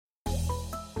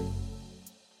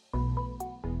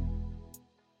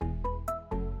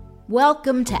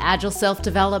Welcome to Agile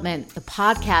Self-Development, the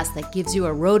podcast that gives you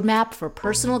a roadmap for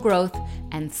personal growth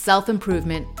and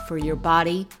self-improvement for your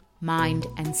body, mind,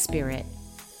 and spirit.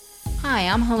 Hi,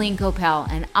 I'm Helene Coppell,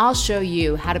 and I'll show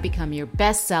you how to become your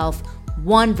best self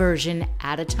one version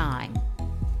at a time.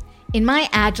 In my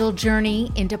Agile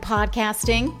journey into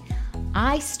podcasting,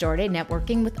 I started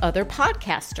networking with other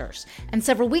podcasters. And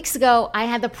several weeks ago, I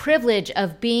had the privilege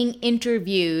of being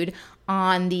interviewed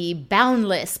on the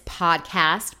Boundless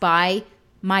podcast by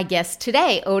my guest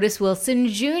today, Otis Wilson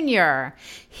Jr.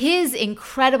 His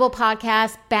incredible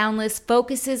podcast, Boundless,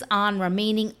 focuses on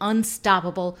remaining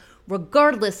unstoppable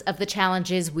regardless of the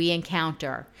challenges we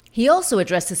encounter. He also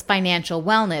addresses financial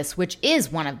wellness, which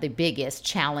is one of the biggest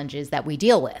challenges that we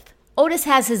deal with. Otis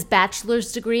has his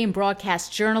bachelor's degree in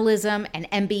broadcast journalism, an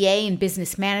MBA in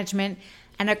business management,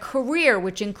 and a career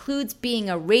which includes being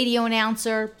a radio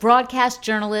announcer, broadcast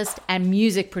journalist, and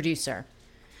music producer.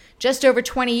 Just over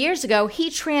 20 years ago, he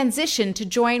transitioned to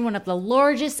join one of the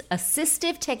largest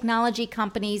assistive technology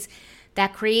companies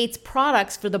that creates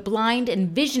products for the blind and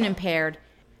vision impaired,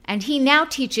 and he now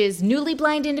teaches newly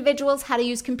blind individuals how to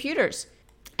use computers.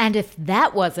 And if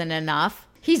that wasn't enough,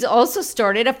 he's also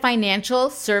started a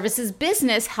financial services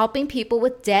business helping people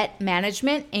with debt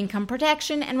management, income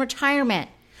protection, and retirement.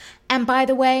 And by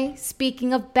the way,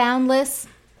 speaking of Boundless,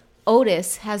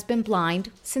 Otis has been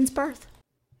blind since birth.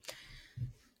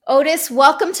 Otis,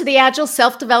 welcome to the Agile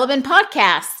Self-Development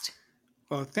Podcast.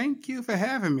 Well, thank you for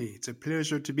having me. It's a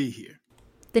pleasure to be here.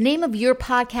 The name of your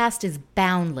podcast is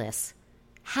Boundless.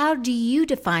 How do you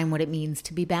define what it means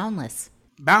to be boundless?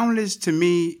 Boundless to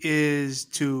me is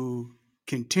to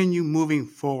continue moving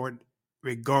forward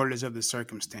regardless of the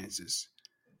circumstances.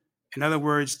 In other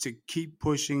words, to keep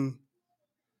pushing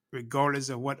regardless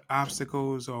of what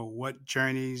obstacles or what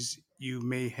journeys you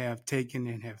may have taken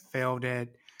and have failed at.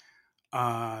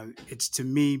 It's to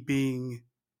me being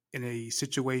in a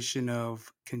situation of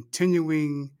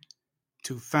continuing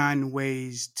to find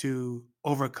ways to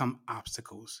overcome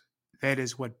obstacles. That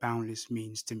is what boundless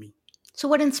means to me. So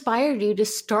what inspired you to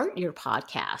start your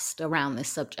podcast around this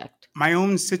subject? My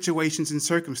own situations and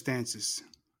circumstances.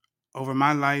 Over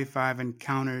my life, I've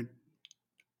encountered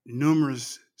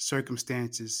numerous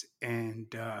circumstances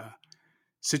and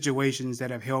situations that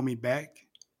have held me back.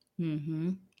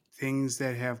 Things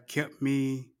that have kept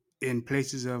me in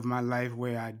places of my life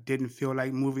where I didn't feel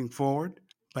like moving forward,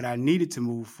 but I needed to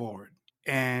move forward.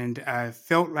 And I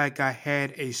felt like I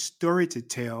had a story to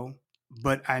tell,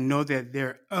 but I know that there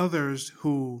are others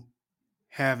who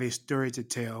have a story to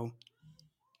tell,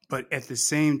 but at the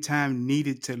same time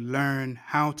needed to learn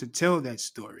how to tell that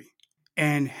story.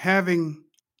 And having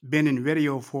been in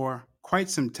radio for quite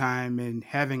some time and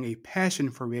having a passion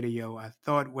for radio, I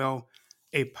thought, well,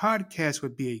 a podcast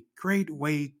would be a great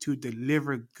way to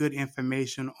deliver good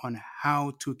information on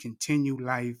how to continue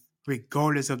life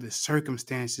regardless of the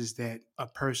circumstances that a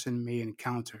person may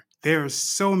encounter. There are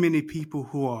so many people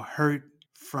who are hurt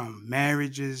from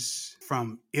marriages,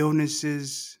 from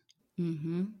illnesses,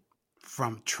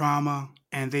 from trauma,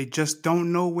 and they just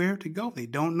don't know where to go. They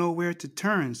don't know where to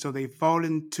turn. So they fall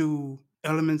into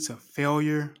elements of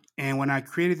failure. And when I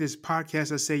created this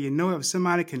podcast, I say, if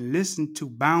somebody can listen to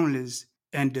Boundless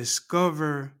and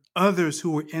discover others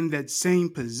who are in that same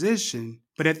position,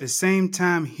 but at the same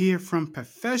time hear from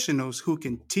professionals who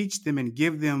can teach them and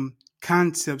give them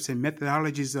concepts and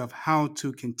methodologies of how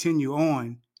to continue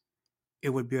on, it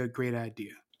would be a great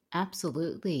idea.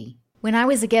 Absolutely. When I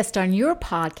was a guest on your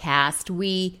podcast,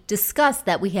 we discussed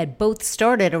that we had both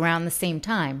started around the same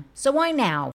time. So why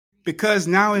now? Because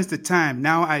now is the time.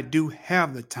 Now I do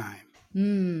have the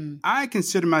time. I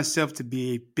consider myself to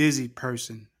be a busy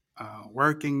person,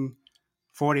 working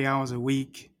 40 hours a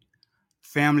week,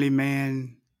 family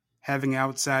man, having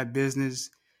outside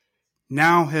business.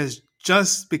 Now has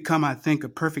just become, I think, a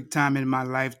perfect time in my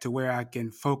life to where I can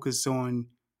focus on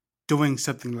doing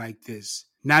something like this.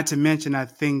 Not to mention, I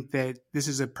think that this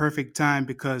is a perfect time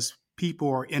because people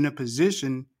are in a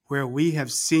position where we have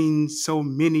seen so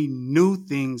many new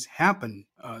things happen,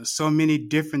 so many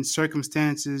different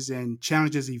circumstances and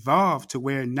challenges evolve to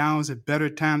where now is a better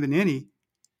time than any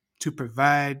to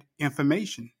provide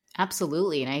information.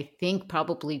 Absolutely. And I think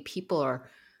probably people are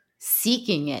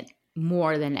seeking it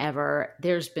more than ever.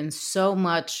 There's been so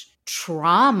much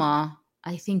trauma,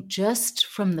 I think, just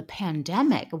from the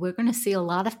pandemic. We're going to see a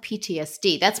lot of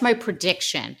PTSD. That's my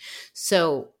prediction.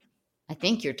 So I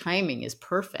think your timing is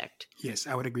perfect. Yes,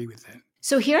 I would agree with that.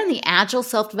 So here on the Agile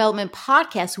Self-Development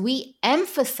Podcast, we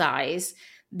emphasize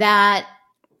that,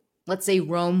 let's say,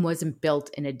 Rome wasn't built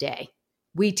in a day.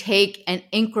 We take an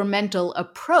incremental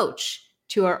approach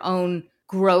to our own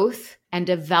growth and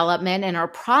development in our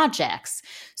projects.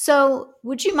 So,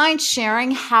 would you mind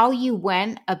sharing how you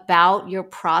went about your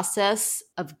process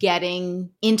of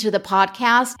getting into the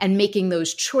podcast and making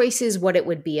those choices, what it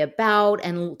would be about,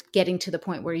 and getting to the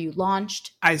point where you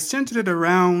launched? I centered it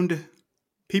around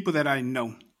people that I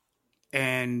know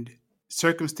and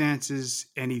circumstances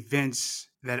and events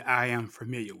that I am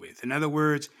familiar with. In other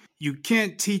words, you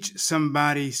can't teach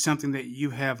somebody something that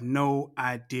you have no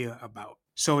idea about.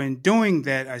 So, in doing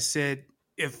that, I said,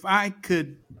 if I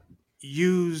could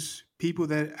use people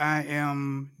that I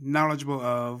am knowledgeable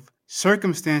of,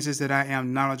 circumstances that I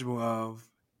am knowledgeable of,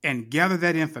 and gather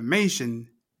that information,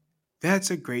 that's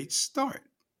a great start.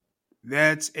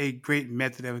 That's a great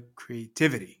method of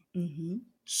creativity. Mm-hmm.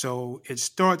 So it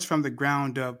starts from the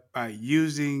ground up by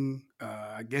using,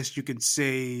 I guess you could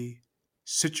say,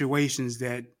 situations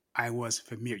that I was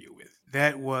familiar with.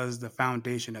 That was the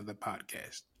foundation of the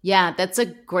podcast. Yeah, that's a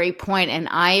great point. And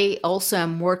I also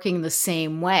am working the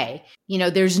same way. You know,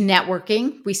 there's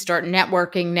networking. We start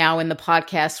networking now in the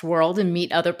podcast world and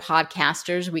meet other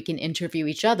podcasters. We can interview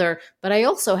each other. But I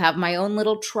also have my own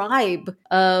little tribe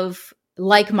of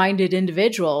like-minded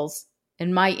individuals.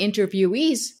 And my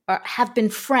interviewees have been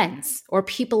friends or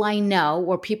people I know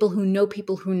or people who know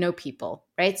people who know people,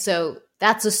 right? So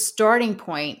that's a starting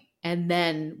point, and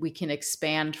then we can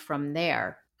expand from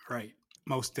there. Right.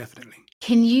 Most definitely.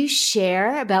 Can you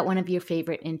share about one of your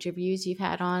favorite interviews you've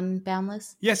had on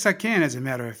Boundless? Yes, I can. As a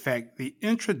matter of fact, the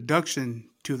introduction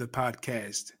to the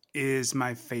podcast is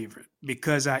my favorite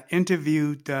because I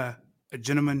interviewed a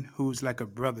gentleman who's like a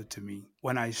brother to me.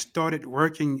 When I started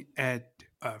working at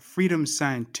Freedom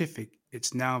Scientific,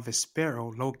 it's now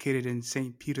Vispero, located in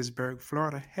St. Petersburg,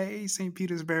 Florida. Hey, St.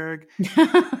 Petersburg.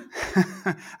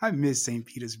 I miss St.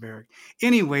 Petersburg.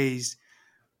 Anyways,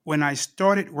 when I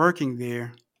started working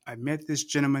there, I met this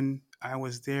gentleman. I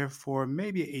was there for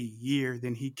maybe a year.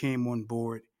 Then he came on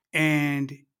board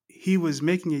and he was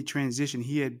making a transition.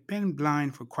 He had been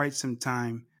blind for quite some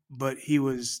time, but he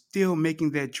was still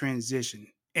making that transition.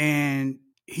 And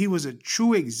he was a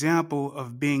true example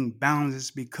of being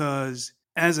boundless because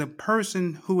as a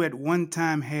person who at one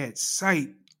time had sight,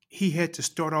 he had to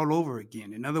start all over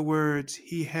again. In other words,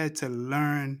 he had to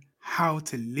learn how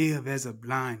to live as a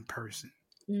blind person.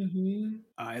 Mm-hmm.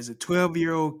 As a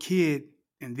 12-year-old kid,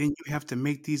 and then you have to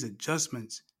make these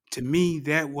adjustments. To me,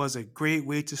 that was a great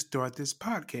way to start this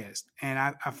podcast. And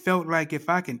I felt like if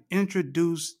I can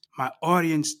introduce my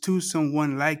audience to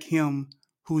someone like him,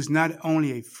 who's not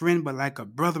only a friend, but like a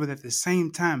brother, but at the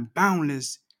same time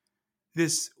boundless,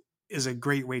 this is a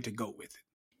great way to go with it.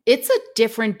 It's a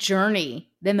different journey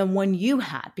than the one you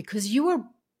had because you were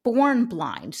born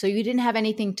blind, so you didn't have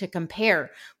anything to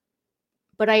compare.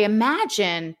 But I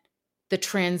imagine the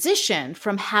transition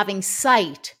from having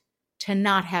sight to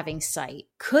not having sight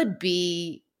could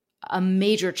be a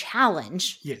major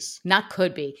challenge. Yes. Not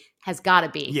could be, has got to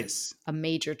be. Yes. A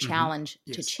major challenge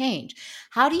Yes. to change.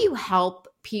 How do you help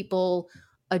people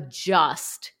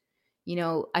adjust? You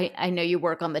know, I know you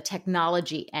work on the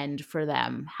technology end for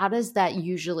them. How does that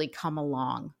usually come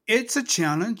along? It's a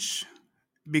challenge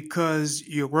because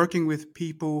you're working with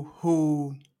people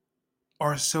who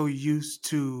are so used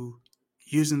to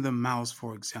using the mouse,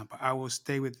 for example. I will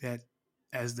stay with that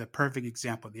as the perfect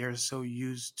example. They're so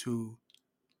used to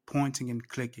pointing and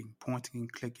clicking.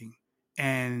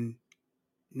 And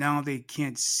now they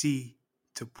can't see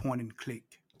to point and click.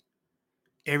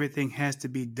 Everything has to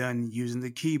be done using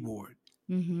the keyboard.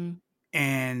 Mm-hmm.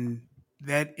 And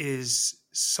that is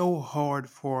so hard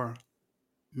for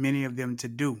many of them to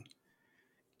do.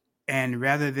 And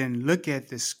rather than look at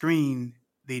the screen,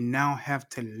 they now have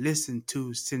to listen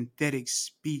to synthetic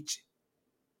speech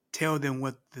tell them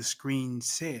what the screen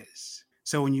says.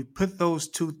 So when you put those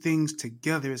two things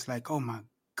together, it's like, oh my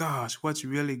gosh, what's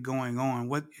really going on?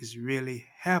 What is really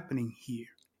happening here?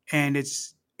 And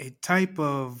it's a type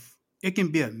of, it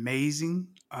can be amazing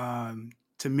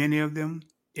to many of them.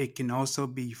 It can also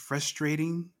be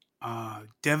frustrating,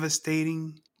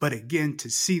 devastating. But again, to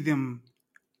see them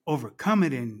overcome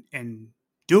it and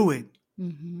do it,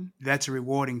 Mm-hmm. that's a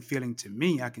rewarding feeling to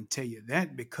me. I can tell you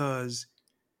that because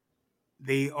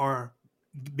they are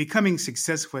becoming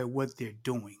successful at what they're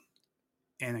doing.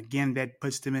 And again, that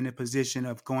puts them in a position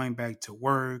of going back to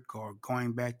work or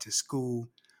going back to school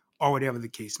or whatever the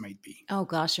case might be. Oh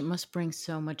gosh, it must bring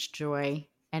so much joy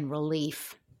and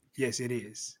relief. Yes, it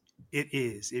is. It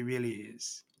is. It really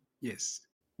is. Yes.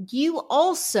 You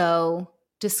also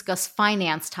discuss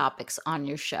finance topics on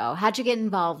your show. How'd you get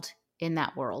involved in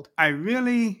that world? I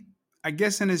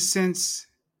guess in a sense,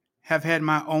 have had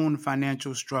my own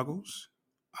financial struggles.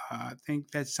 I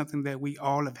think that's something that we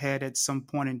all have had at some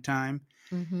point in time.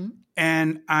 Mm-hmm.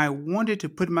 And I wanted to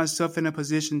put myself in a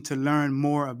position to learn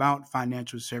more about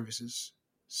financial services.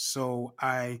 So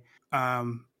I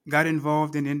got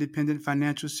involved in independent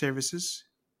financial services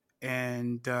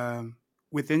and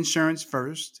with insurance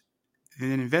first,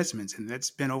 then investments. And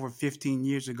that's been over 15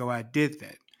 years ago I did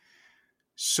that.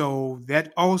 So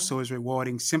that also is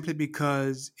rewarding simply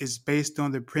because it's based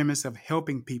on the premise of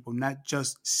helping people, not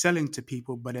just selling to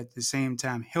people, but at the same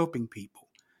time helping people.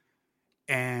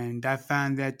 And I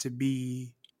find that to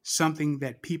be something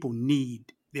that people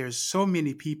need. There's so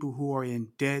many people who are in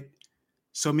debt,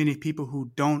 so many people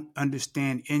who don't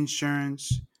understand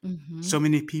insurance, Mm-hmm. so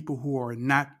many people who are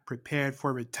not prepared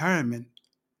for retirement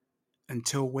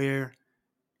until where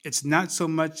it's not so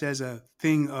much as a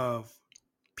thing of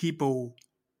people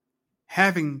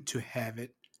having to have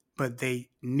it, but they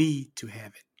need to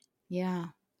have it. Yeah,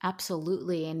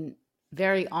 absolutely. And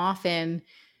very often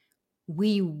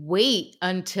we wait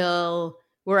until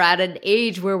we're at an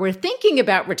age where we're thinking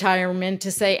about retirement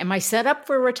to say, am I set up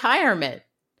for retirement?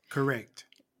 Correct.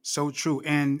 So true.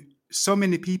 And so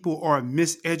many people are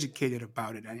miseducated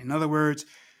about it. In other words,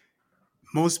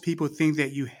 most people think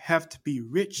that you have to be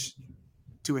rich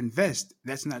to invest.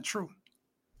 That's not true.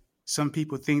 Some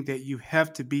people think that you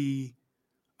have to be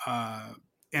uh,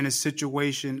 in a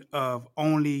situation of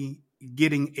only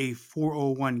getting a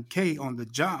 401k on the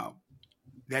job.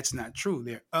 That's not true.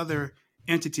 There are other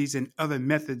entities and other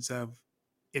methods of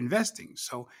investing.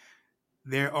 So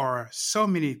there are so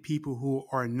many people who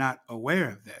are not aware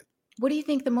of that. What do you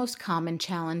think the most common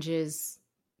challenges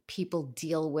people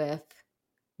deal with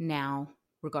now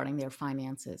regarding their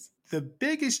finances? The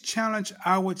biggest challenge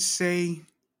I would say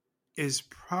is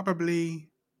probably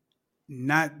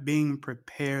not being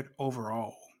prepared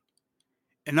overall.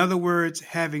 In other words,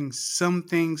 having some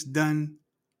things done,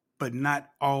 but not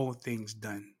all things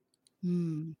done.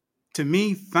 Hmm. To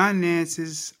me,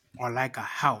 finances are like a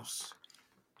house.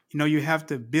 You have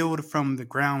to build from the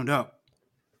ground up.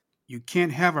 You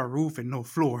can't have a roof and no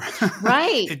floor.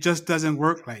 Right. It just doesn't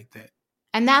work like that.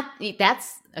 And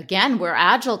that's again where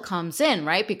Agile comes in,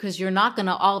 right? Because you're not going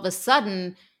to all of a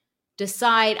sudden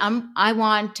decide I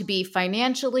want to be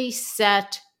financially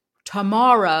set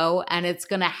tomorrow and it's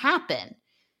going to happen.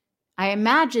 I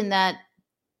imagine that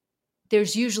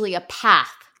there's usually a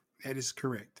path. That is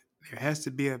correct. There has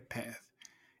to be a path.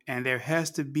 And there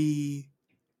has to be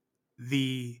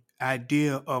the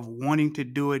idea of wanting to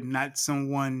do it, not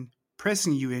someone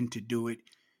pressing you in to do it.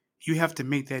 You have to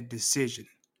make that decision.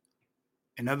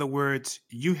 In other words,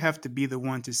 you have to be the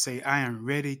one to say, I am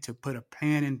ready to put a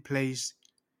plan in place.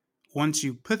 Once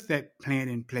you put that plan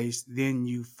in place, then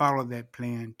you follow that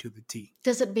plan to the T.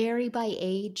 Does it vary by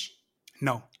age?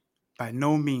 No, by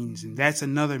no means. And that's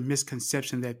another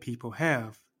misconception that people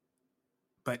have.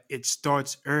 But it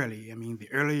starts early. I mean,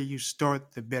 the earlier you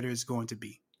start, the better it's going to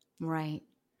be. Right.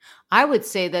 I would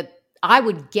say that I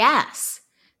would guess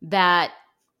that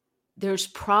there's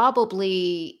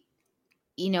probably,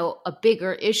 a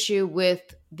bigger issue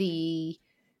with the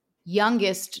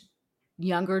younger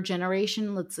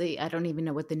generation. Let's say, I don't even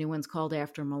know what the new one's called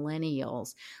after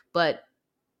millennials, but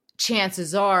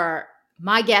chances are,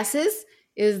 my guess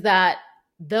is that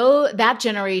though that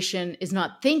generation is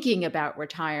not thinking about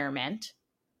retirement,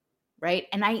 right?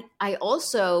 And I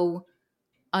also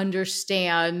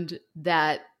understand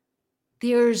that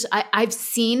I've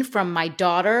seen from my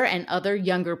daughter and other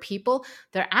younger people,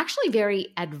 they're actually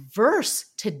very adverse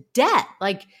to debt.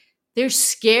 Like they're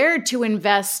scared to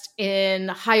invest in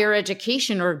higher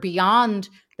education or beyond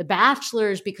the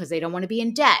bachelor's because they don't want to be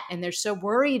in debt. And they're so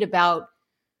worried about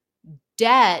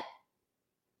debt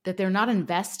that they're not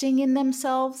investing in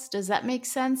themselves. Does that make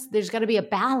sense? There's got to be a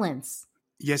balance.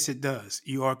 Yes, it does.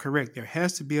 You are correct. There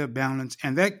has to be a balance.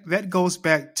 And that goes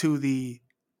back to the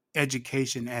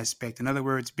education aspect. In other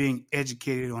words, being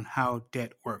educated on how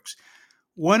debt works.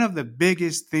 One of the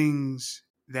biggest things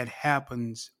that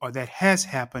happens or that has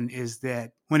happened is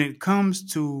that when it comes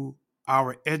to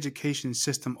our education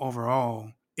system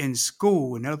overall, in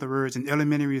school, in other words, in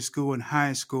elementary school and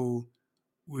high school,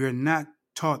 we're not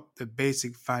taught the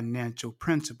basic financial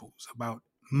principles about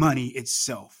money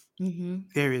itself. Mm-hmm.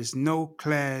 There is no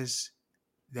class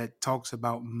that talks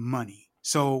about money.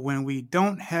 So when we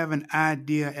don't have an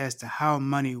idea as to how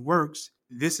money works,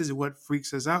 this is what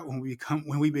freaks us out when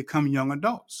we become young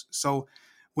adults. So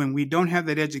when we don't have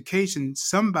that education,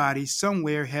 somebody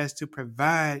somewhere has to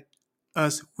provide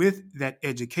us with that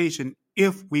education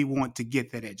if we want to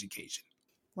get that education.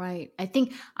 Right. I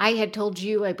think I had told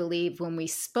you, I believe, when we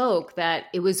spoke that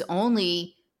it was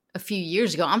only a few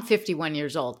years ago. I'm 51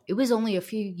 years old. It was only a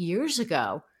few years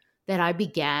ago that I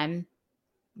began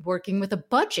working with a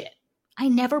budget. I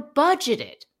never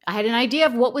budgeted. I had an idea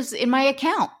of what was in my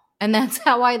account, and that's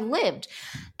how I lived.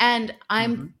 And Mm-hmm.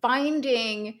 I'm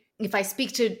finding, if I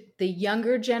speak to the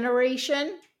younger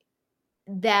generation,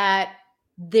 that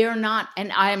they're not,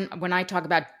 and when I talk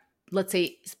about, let's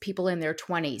say, people in their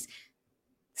 20s,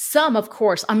 some, of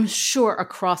course, I'm sure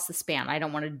across the span, I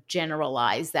don't want to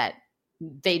generalize that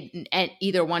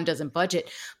either one doesn't budget,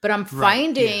 but I'm Right. Yeah.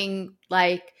 finding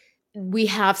like we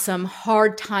have some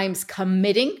hard times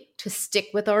committing to stick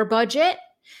with our budget.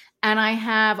 And I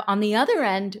have on the other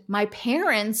end my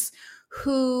parents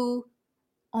who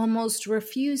almost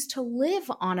refuse to live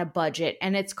on a budget,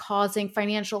 and it's causing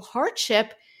financial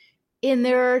hardship in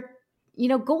their,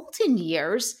 golden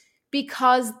years,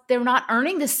 because they're not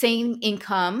earning the same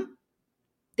income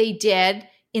they did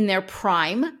in their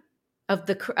prime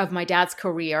of my dad's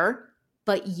career,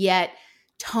 but yet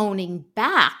toning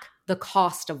back the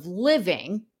cost of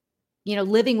living,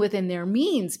 living within their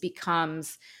means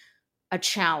becomes a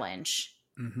challenge.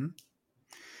 Mm-hmm.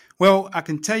 Well, I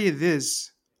can tell you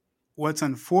this. What's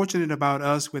unfortunate about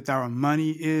us with our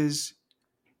money is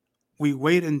we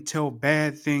wait until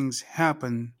bad things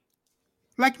happen.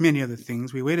 Like many other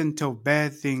things, we wait until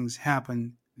bad things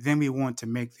happen, then we want to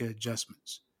make the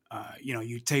adjustments.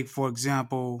 You take, for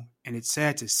example, and it's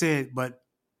sad to say it, but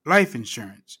life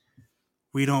insurance.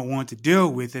 We don't want to deal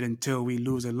with it until we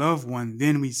lose a loved one.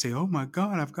 Then we say, oh my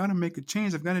God, I've got to make a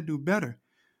change. I've got to do better.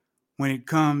 When it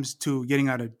comes to getting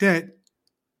out of debt,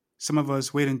 some of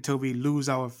us wait until we lose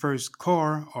our first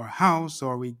car or house,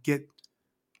 or we get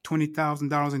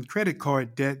 $20,000 in credit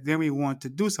card debt. Then we want to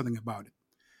do something about it.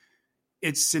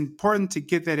 It's important to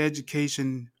get that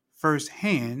education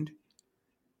firsthand.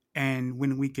 And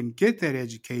when we can get that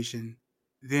education,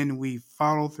 then we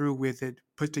follow through with it,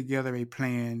 put together a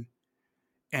plan.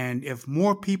 And if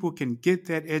more people can get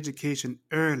that education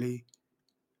early,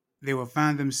 they will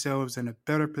find themselves in a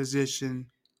better position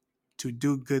to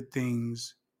do good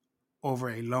things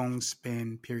over a long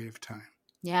span period of time.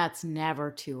 Yeah, it's never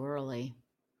too early.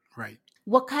 Right.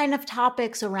 What kind of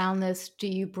topics around this do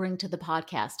you bring to the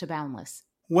podcast to Boundless?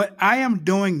 What I am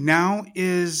doing now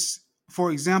is,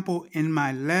 for example, in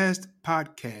my last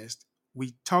podcast,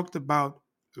 we talked about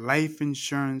life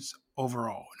insurance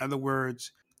overall. In other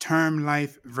words, term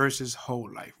life versus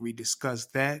whole life. We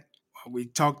discussed that. We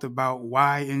talked about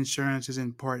why insurance is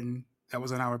important. That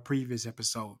was on our previous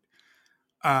episode.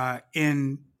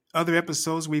 In other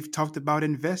episodes, we've talked about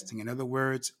investing. In other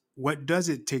words, what does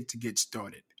it take to get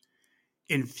started?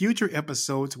 In future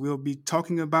episodes, we'll be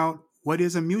talking about what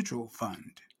is a mutual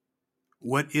fund,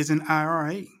 what is an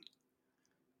IRA.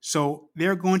 So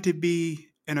there are going to be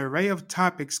an array of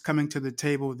topics coming to the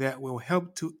table that will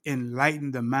help to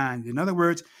enlighten the mind. In other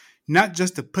words, not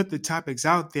just to put the topics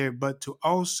out there, but to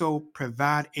also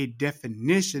provide a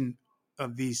definition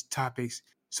of these topics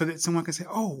so that someone can say,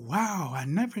 oh, wow, I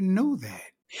never knew that.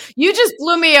 You just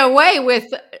blew me away with,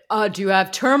 do you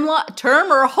have term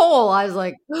or whole? I was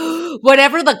like,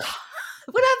 whatever the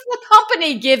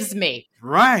company gives me.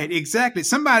 Right, exactly.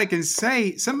 Somebody can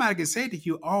say to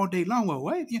you all day long, well,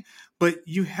 wait, but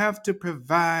you have to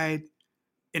provide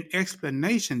an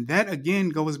explanation. That again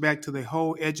goes back to the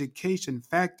whole education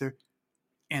factor.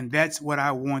 And that's what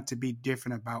I want to be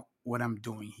different about what I'm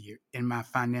doing here in my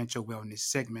financial wellness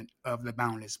segment of the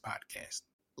Boundless podcast.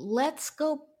 Let's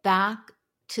go back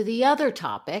to the other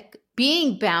topic,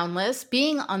 being boundless,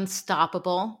 being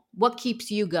unstoppable. What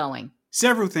keeps you going?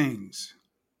 Several things.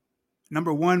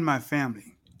 Number one, my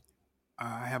family.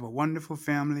 I have a wonderful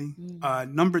family.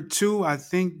 Number two, I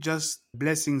think just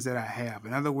blessings that I have.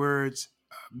 In other words,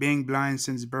 being blind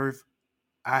since birth,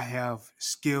 I have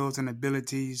skills and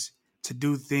abilities to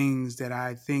do things that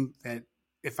I think that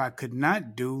if I could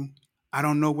not do, I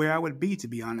don't know where I would be, to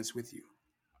be honest with you.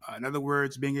 In other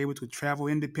words, being able to travel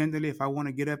independently. If I want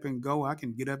to get up and go, I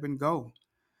can get up and go.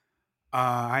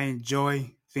 I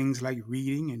enjoy things like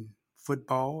reading and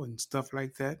football and stuff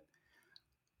like that.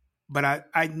 But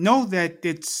I know that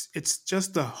it's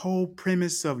just the whole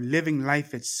premise of living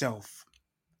life itself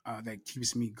that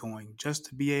keeps me going. Just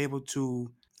to be able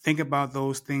to think about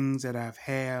those things that I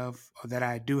have or that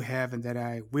I do have and that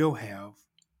I will have.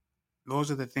 Those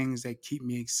are the things that keep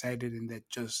me excited and that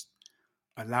just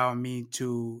allow me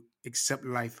to accept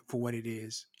life for what it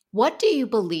is. What do you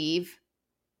believe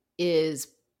is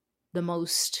the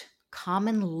most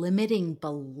common limiting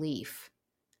belief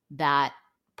that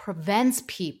prevents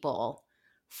people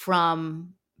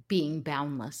from being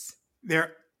boundless?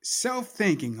 Their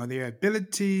self-thinking or their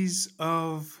abilities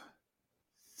of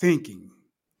thinking.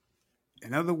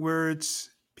 In other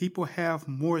words, people have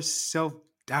more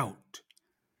self-doubt.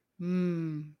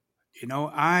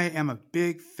 I am a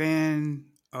big fan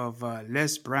of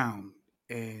Les Brown,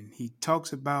 and he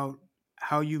talks about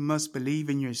how you must believe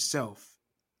in yourself.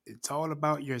 It's all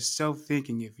about your self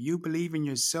thinking. If you believe in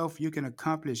yourself, you can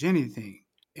accomplish anything.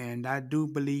 And I do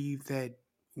believe that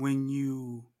when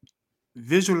you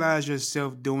visualize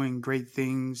yourself doing great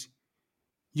things,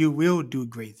 you will do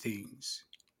great things.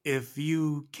 If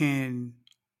you can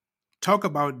talk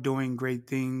about doing great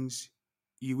things,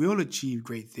 you will achieve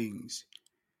great things.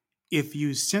 If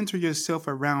you center yourself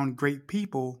around great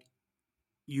people,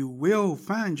 you will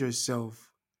find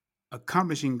yourself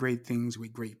accomplishing great things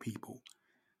with great people.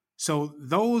 So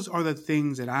those are the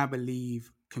things that I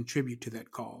believe contribute to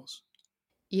that cause.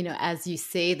 As you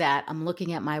say that, I'm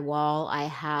looking at my wall. I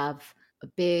have a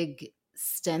big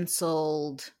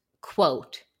stenciled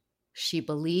quote. She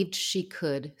believed she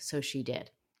could, so she did.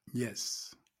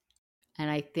 Yes. And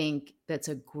I think that's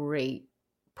a great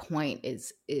point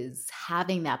is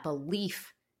having that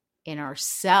belief in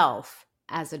ourself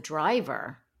as a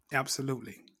driver.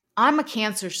 Absolutely. I'm a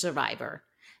cancer survivor,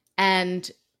 and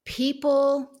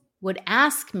people would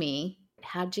ask me,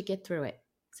 how'd you get through it?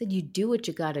 I said, you do what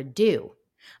you got to do.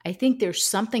 I think there's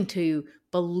something to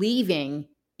believing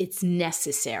it's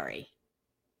necessary,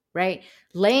 right?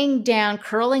 Laying down,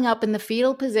 curling up in the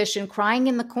fetal position, crying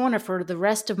in the corner for the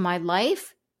rest of my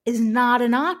life is not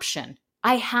an option.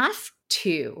 I have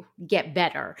to get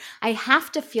better. I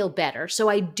have to feel better. So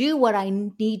I do what I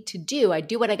need to do. I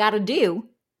do what I got to do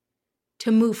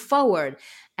to move forward.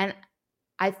 And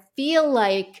I feel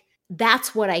like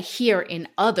that's what I hear in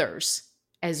others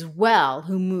as well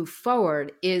who move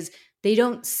forward is they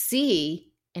don't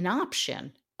see an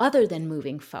option other than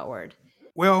moving forward.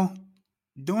 Well,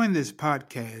 doing this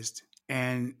podcast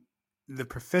and the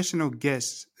professional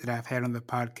guests that I've had on the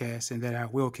podcast and that I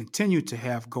will continue to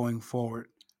have going forward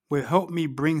will help me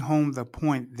bring home the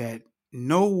point that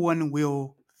no one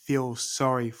will feel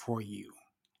sorry for you.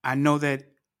 I know that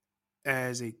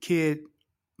as a kid,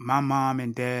 my mom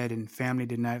and dad and family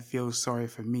did not feel sorry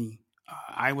for me.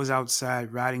 I was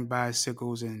outside riding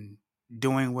bicycles and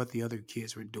doing what the other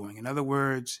kids were doing. In other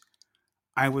words,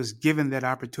 I was given that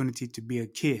opportunity to be a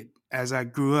kid. As I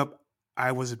grew up,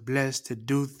 I was blessed to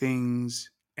do things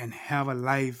and have a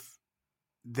life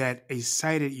that a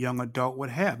sighted young adult would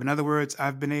have. In other words,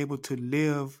 I've been able to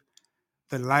live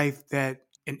the life that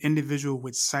an individual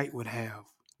with sight would have.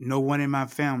 No one in my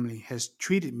family has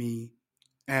treated me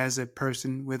as a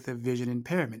person with a vision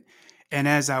impairment. And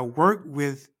as I work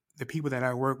with the people that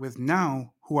I work with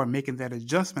now who are making that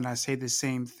adjustment, I say the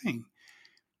same thing.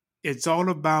 It's all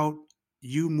about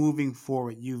you moving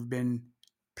forward. You've been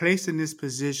placed in this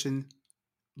position,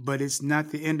 but it's not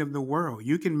the end of the world.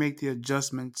 You can make the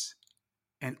adjustments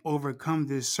and overcome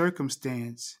this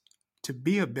circumstance to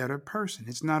be a better person.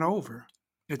 It's not over.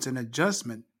 It's an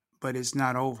adjustment, but it's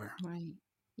not over. Right.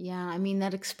 Yeah. I mean,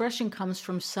 that expression comes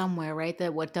from somewhere, right?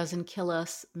 That what doesn't kill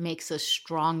us makes us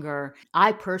stronger.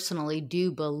 I personally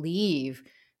do believe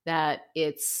that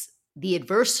it's the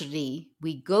adversity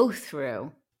we go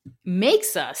through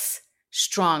makes us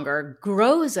stronger,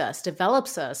 grows us,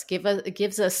 develops us,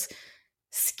 gives us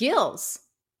skills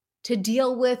to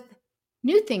deal with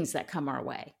new things that come our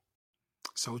way.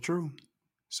 So true.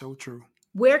 So true.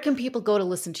 Where can people go to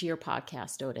listen to your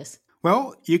podcast, Otis?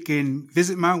 Well, you can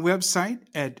visit my website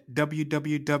at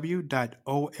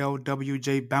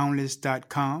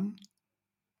www.olwjboundless.com.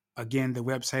 Again, the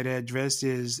website address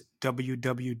is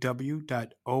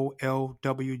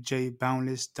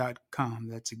www.olwjboundless.com.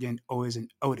 That's again, O as in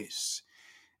Otis.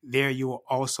 There you will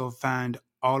also find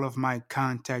all of my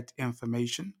contact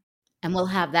information. And we'll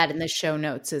have that in the show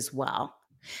notes as well.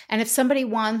 And if somebody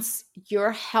wants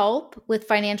your help with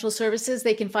financial services,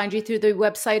 they can find you through the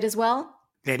website as well?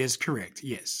 That is correct,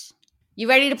 yes. You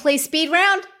ready to play speed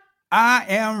round? I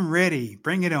am ready.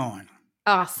 Bring it on.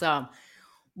 Awesome.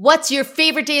 What's your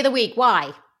favorite day of the week?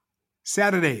 Why?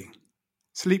 Saturday.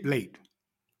 Sleep late.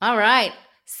 All right.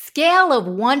 Scale of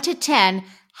 1 to 10.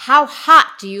 How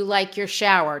hot do you like your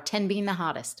shower? 10 being the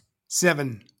hottest.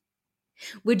 7.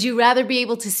 Would you rather be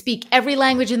able to speak every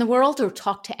language in the world or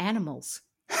talk to animals?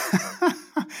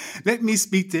 Let me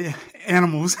speak to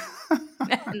animals.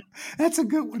 That's a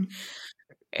good one.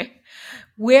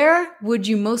 Where would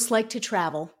you most like to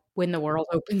travel when the world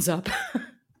opens up?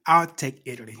 I'll take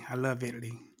Italy. I love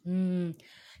Italy.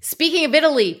 Speaking of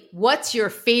Italy, what's your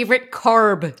favorite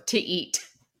carb to eat?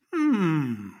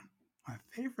 My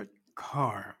favorite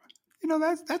carb.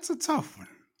 That's a tough one.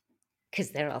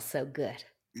 Because they're all so good.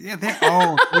 Yeah, they're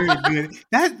all very good.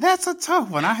 That's a tough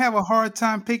one. I have a hard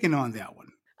time picking on that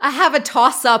one. I have a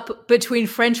toss-up between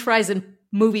French fries and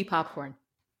movie popcorn.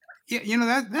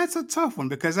 Yeah, that's a tough one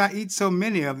because I eat so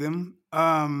many of them.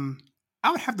 I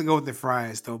would have to go with the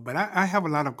fries though, but I have a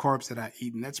lot of carbs that I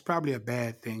eat, and that's probably a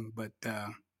bad thing. But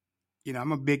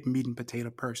I'm a big meat and potato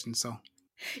person, so.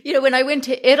 When I went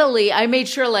to Italy, I made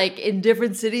sure like in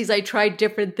different cities, I tried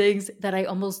different things that I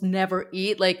almost never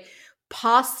eat, like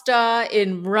pasta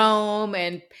in Rome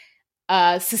and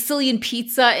Sicilian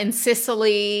pizza in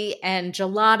Sicily and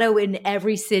gelato in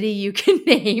every city you can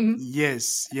name.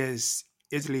 Yes.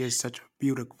 Italy is such a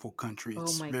beautiful country. Oh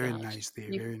It's my very gosh. nice there.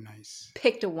 You Very nice.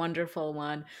 picked a wonderful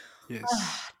one. Yes.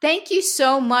 Thank you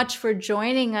so much for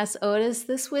joining us, Otis.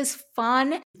 This was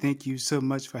fun. Thank you so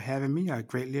much for having me. I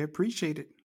greatly appreciate it.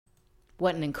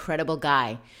 What an incredible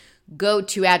guy. Go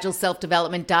to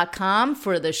agileselfdevelopment.com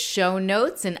for the show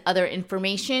notes and other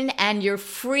information and your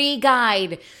free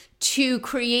guide to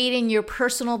creating your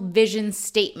personal vision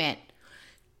statement.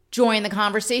 Join the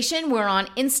conversation. We're on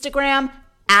Instagram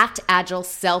at Agile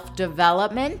Self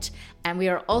Development, and we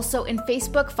are also in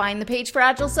Facebook. Find the page for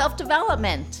Agile Self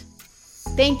Development.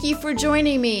 Thank you for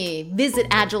joining me. Visit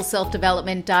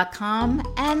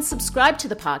agileselfdevelopment.com and subscribe to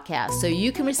the podcast so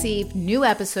you can receive new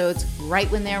episodes right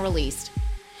when they're released.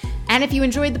 And if you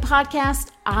enjoyed the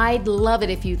podcast, I'd love it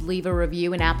if you'd leave a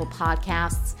review in Apple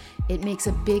Podcasts. It makes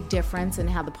a big difference in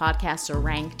how the podcasts are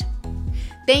ranked.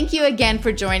 Thank you again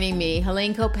for joining me,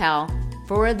 Helene Coppell,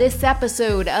 for this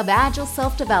episode of Agile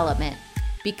Self-Development.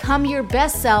 Become your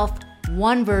best self,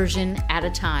 one version at a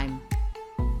time.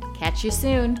 Catch you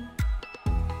soon.